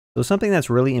So something that's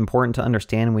really important to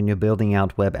understand when you're building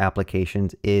out web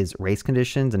applications is race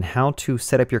conditions and how to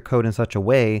set up your code in such a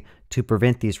way to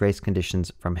prevent these race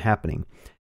conditions from happening.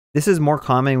 This is more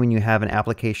common when you have an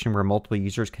application where multiple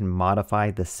users can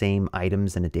modify the same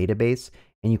items in a database,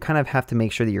 and you kind of have to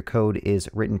make sure that your code is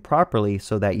written properly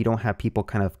so that you don't have people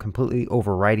kind of completely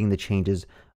overriding the changes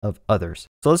of others.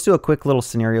 So let's do a quick little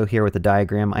scenario here with the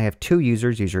diagram. I have two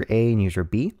users, user A and user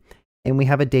B. And we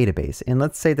have a database, and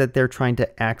let's say that they're trying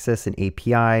to access an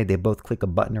API. They both click a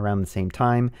button around the same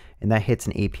time, and that hits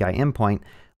an API endpoint.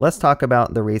 Let's talk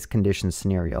about the race condition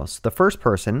scenarios. The first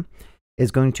person is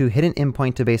going to hit an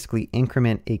endpoint to basically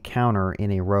increment a counter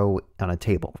in a row on a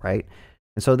table, right?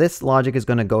 And so this logic is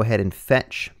going to go ahead and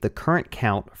fetch the current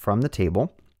count from the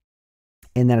table.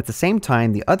 And then at the same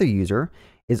time, the other user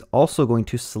is also going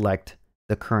to select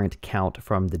the current count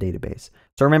from the database.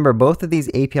 So remember, both of these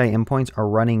API endpoints are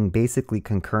running basically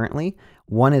concurrently.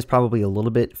 One is probably a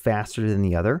little bit faster than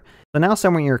the other. So now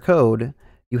somewhere in your code,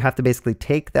 you have to basically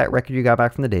take that record you got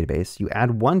back from the database, you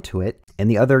add one to it,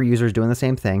 and the other user is doing the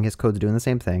same thing, his code's doing the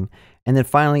same thing, and then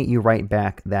finally you write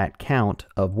back that count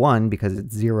of 1 because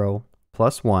it's 0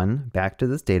 plus 1 back to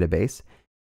this database.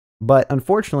 But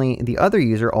unfortunately, the other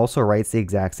user also writes the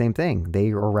exact same thing.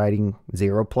 They are writing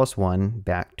 0 plus 1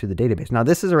 back to the database. Now,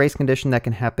 this is a race condition that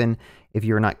can happen if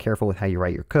you're not careful with how you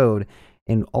write your code.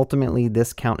 And ultimately,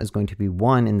 this count is going to be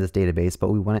 1 in this database,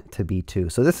 but we want it to be 2.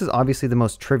 So this is obviously the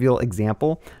most trivial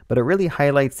example, but it really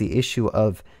highlights the issue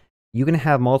of you can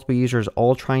have multiple users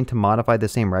all trying to modify the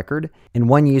same record, and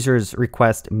one user's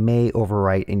request may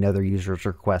overwrite another user's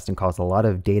request and cause a lot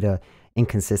of data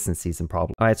inconsistencies and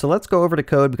problems. All right, so let's go over to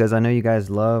code because I know you guys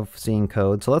love seeing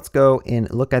code. So let's go and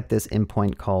look at this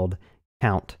endpoint called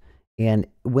count. And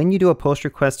when you do a post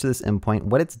request to this endpoint,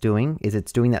 what it's doing is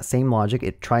it's doing that same logic.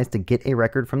 It tries to get a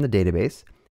record from the database,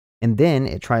 and then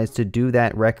it tries to do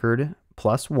that record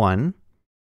plus 1,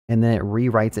 and then it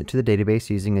rewrites it to the database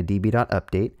using a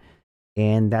db.update,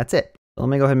 and that's it. So let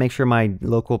me go ahead and make sure my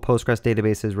local Postgres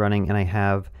database is running, and I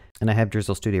have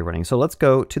Drizzle Studio running. So let's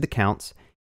go to the counts.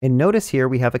 And notice here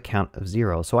we have a count of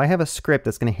 0. So I have a script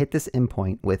that's going to hit this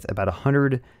endpoint with about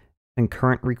 100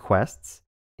 concurrent requests,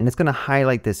 and it's going to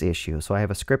highlight this issue. So I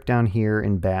have a script down here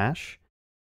in Bash,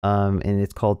 and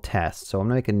it's called test. So I'm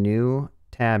going to make a new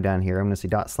tab down here. I'm going to say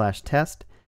 ./test.sh,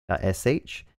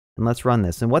 and let's run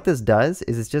this. And what this does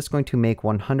is it's just going to make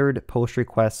 100 post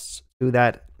requests to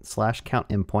that /count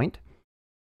endpoint,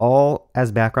 all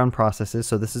as background processes.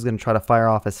 So this is going to try to fire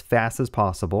off as fast as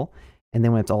possible. And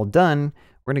then when it's all done,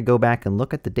 we're going to go back and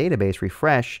look at the database,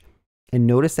 refresh, and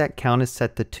notice that count is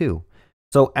set to 2.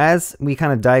 So as we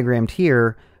kind of diagrammed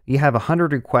here, you have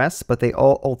 100 requests, but they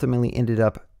all ultimately ended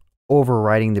up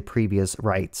overriding the previous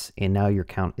writes, and now your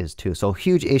count is 2. So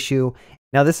huge issue.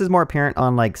 Now this is more apparent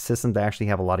on like systems that actually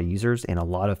have a lot of users and a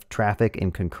lot of traffic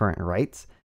and concurrent writes,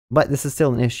 but this is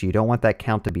still an issue. You don't want that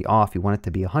count to be off. You want it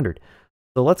to be 100.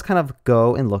 So let's kind of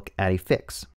go and look at a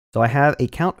fix. So I have a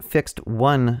count fixed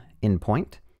 1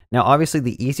 endpoint. Now, obviously,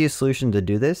 the easiest solution to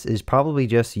do this is probably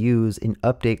just use an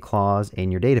update clause in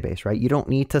your database, right? You don't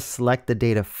need to select the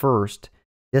data first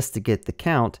just to get the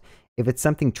count. If it's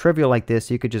something trivial like this,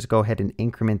 you could just go ahead and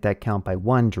increment that count by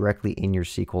 1 directly in your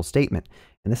SQL statement.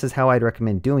 And this is how I'd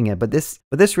recommend doing it. But this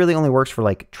really only works for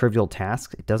like trivial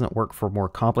tasks. It doesn't work for more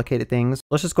complicated things.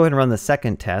 Let's just go ahead and run the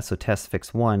second test. So test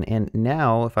fix 1. And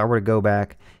now if I were to go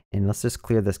back and let's just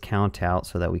clear this count out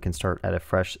so that we can start at a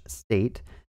fresh state.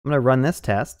 I'm going to run this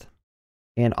test,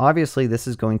 and obviously this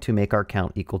is going to make our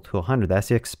count equal to 100. That's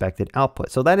the expected output.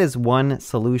 So that is one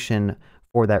solution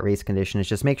for that race condition, is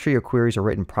just make sure your queries are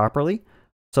written properly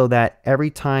so that every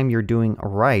time you're doing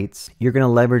writes, you're going to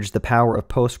leverage the power of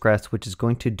Postgres, which is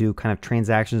going to do kind of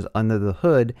transactions under the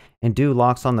hood and do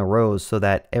locks on the rows so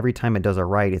that every time it does a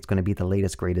write, it's going to be the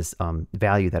latest, greatest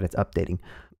value that it's updating.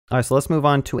 All right, so let's move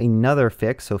on to another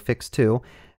fix. So fix 2.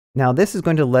 Now this is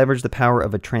going to leverage the power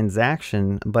of a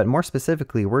transaction, but more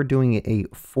specifically, we're doing a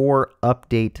for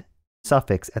update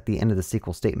suffix at the end of the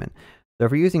SQL statement. So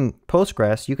if you're using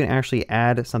Postgres, you can actually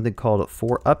add something called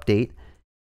for update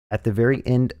at the very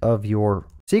end of your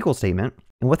SQL statement.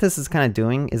 And what this is kind of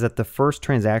doing is that the first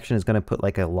transaction is going to put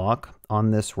like a lock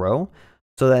on this row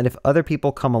so that if other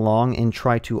people come along and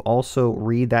try to also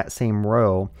read that same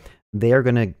row, they are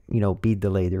going to, be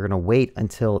delayed. They're going to wait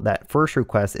until that first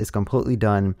request is completely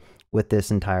done with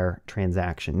this entire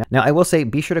transaction. Now, I will say,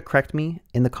 be sure to correct me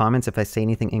in the comments if I say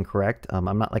anything incorrect.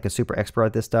 I'm not like a super expert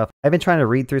at this stuff. I've been trying to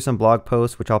read through some blog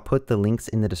posts, which I'll put the links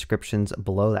in the descriptions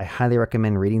below. I highly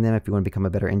recommend reading them if you want to become a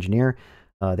better engineer.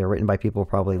 They're written by people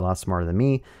probably a lot smarter than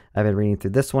me. I've been reading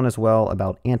through this one as well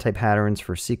about anti-patterns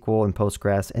for SQL and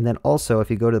Postgres. And then also, if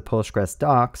you go to the Postgres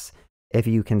docs, if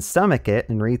you can stomach it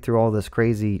and read through all this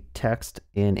crazy text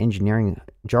in engineering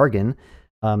jargon,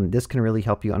 this can really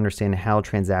help you understand how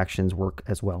transactions work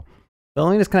as well. So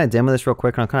let me just kind of demo this real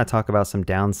quick, and I'll kind of talk about some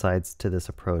downsides to this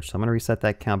approach. So I'm going to reset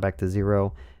that count back to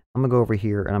 0. I'm going to go over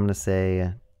here and I'm going to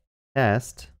say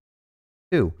test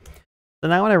 2. So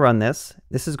now when I run this,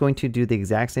 this is going to do the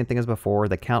exact same thing as before.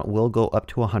 The count will go up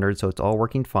to 100, so it's all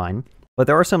working fine. But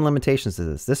there are some limitations to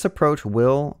this. This approach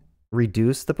will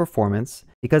reduce the performance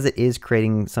because it is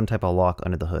creating some type of lock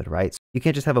under the hood, right? So you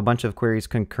can't just have a bunch of queries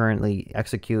concurrently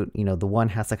execute. You know, the one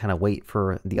has to kind of wait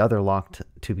for the other lock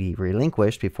to be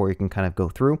relinquished before you can kind of go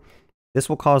through. This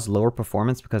will cause lower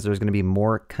performance because there's going to be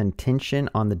more contention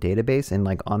on the database and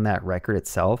like on that record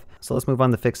itself. So let's move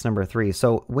on to fix number 3.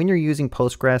 So when you're using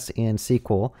Postgres and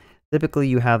SQL, typically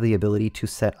you have the ability to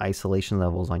set isolation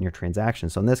levels on your transaction.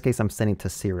 So in this case, I'm setting to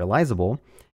serializable.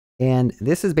 And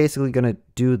this is basically going to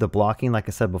do the blocking like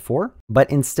I said before,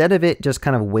 but instead of it just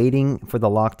kind of waiting for the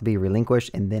lock to be relinquished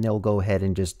and then it'll go ahead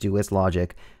and just do its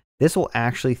logic, this will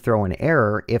actually throw an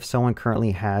error if someone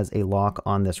currently has a lock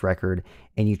on this record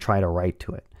and you try to write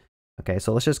to it. Okay,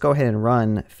 so let's just go ahead and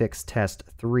run fix test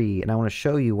 3, and I want to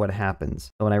show you what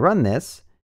happens. So when I run this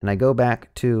and I go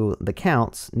back to the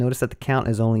counts, notice that the count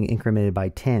is only incremented by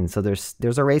 10. So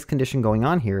there's a race condition going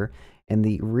on here. And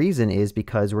the reason is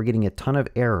because we're getting a ton of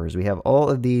errors. We have all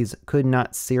of these could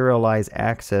not serialize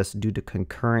access due to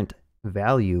concurrent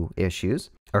value issues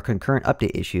or concurrent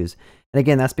update issues. And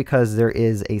again, that's because there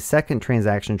is a second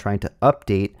transaction trying to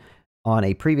update on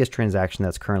a previous transaction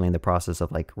that's currently in the process of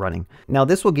like running. Now,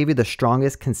 this will give you the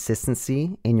strongest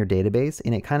consistency in your database,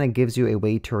 and it kind of gives you a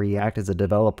way to react as a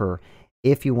developer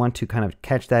if you want to kind of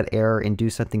catch that error and do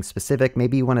something specific.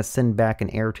 Maybe you want to send back an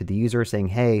error to the user saying,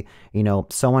 hey, you know,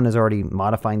 someone is already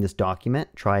modifying this document,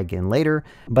 try again later.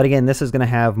 But again, this is going to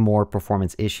have more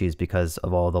performance issues because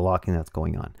of all the locking that's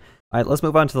going on. All right, let's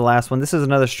move on to the last one. This is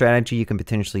another strategy you can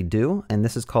potentially do, and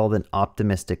this is called an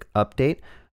optimistic update.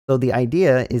 So the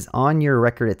idea is on your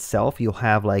record itself, you'll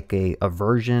have like a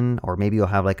version, or maybe you'll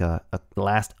have like a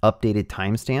last updated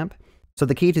timestamp. So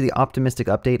the key to the optimistic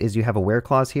update is you have a where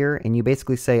clause here, and you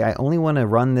basically say, I only want to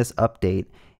run this update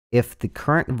if the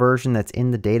current version that's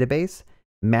in the database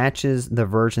matches the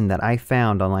version that I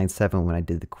found on line 7 when I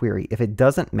did the query. If it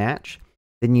doesn't match,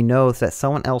 then you know that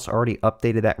someone else already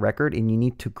updated that record and you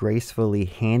need to gracefully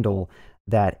handle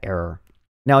that error.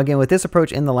 Now again, with this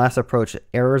approach and the last approach,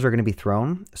 errors are going to be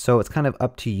thrown. So it's kind of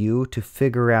up to you to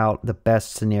figure out the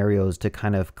best scenarios to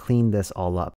kind of clean this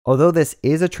all up. Although this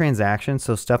is a transaction,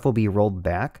 so stuff will be rolled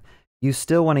back, you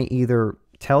still want to either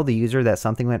tell the user that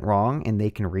something went wrong and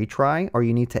they can retry, or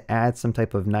you need to add some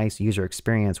type of nice user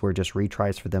experience where it just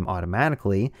retries for them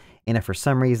automatically. And if for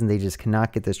some reason they just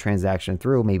cannot get this transaction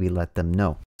through, maybe let them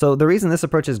know. So the reason this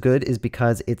approach is good is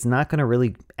because it's not going to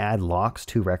really add locks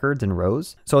to records and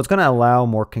rows. So it's going to allow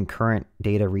more concurrent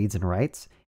data reads and writes,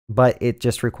 but it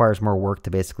just requires more work to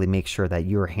basically make sure that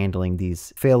you're handling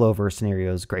these failover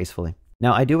scenarios gracefully.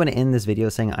 Now, I do want to end this video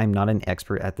saying I'm not an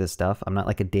expert at this stuff. I'm not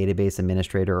like a database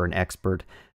administrator or an expert.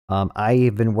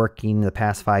 I've been working the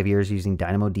past 5 years using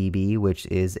DynamoDB, which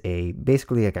is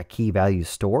basically like a key value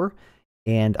store.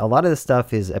 And a lot of this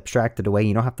stuff is abstracted away.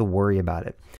 You don't have to worry about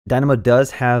it. Dynamo does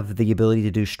have the ability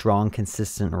to do strong,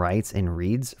 consistent writes and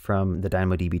reads from the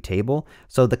DynamoDB table.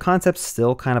 So the concepts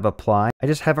still kind of apply. I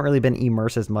just haven't really been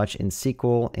immersed as much in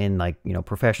SQL and like, you know,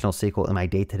 professional SQL in my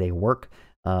day-to-day work.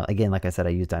 Again, like I said,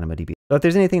 I use DynamoDB. So if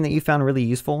there's anything that you found really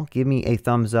useful, give me a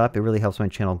thumbs up. It really helps my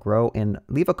channel grow. And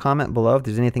leave a comment below if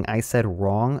there's anything I said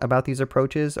wrong about these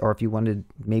approaches, or if you wanted,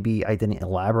 maybe I didn't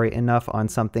elaborate enough on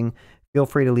something. Feel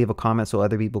free to leave a comment so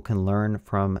other people can learn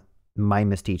from my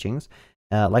misteachings.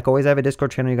 Like always, I have a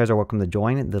Discord channel. You guys are welcome to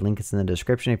join. The link is in the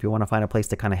description if you want to find a place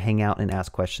to kind of hang out and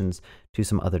ask questions to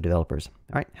some other developers.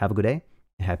 All right, have a good day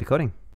and happy coding.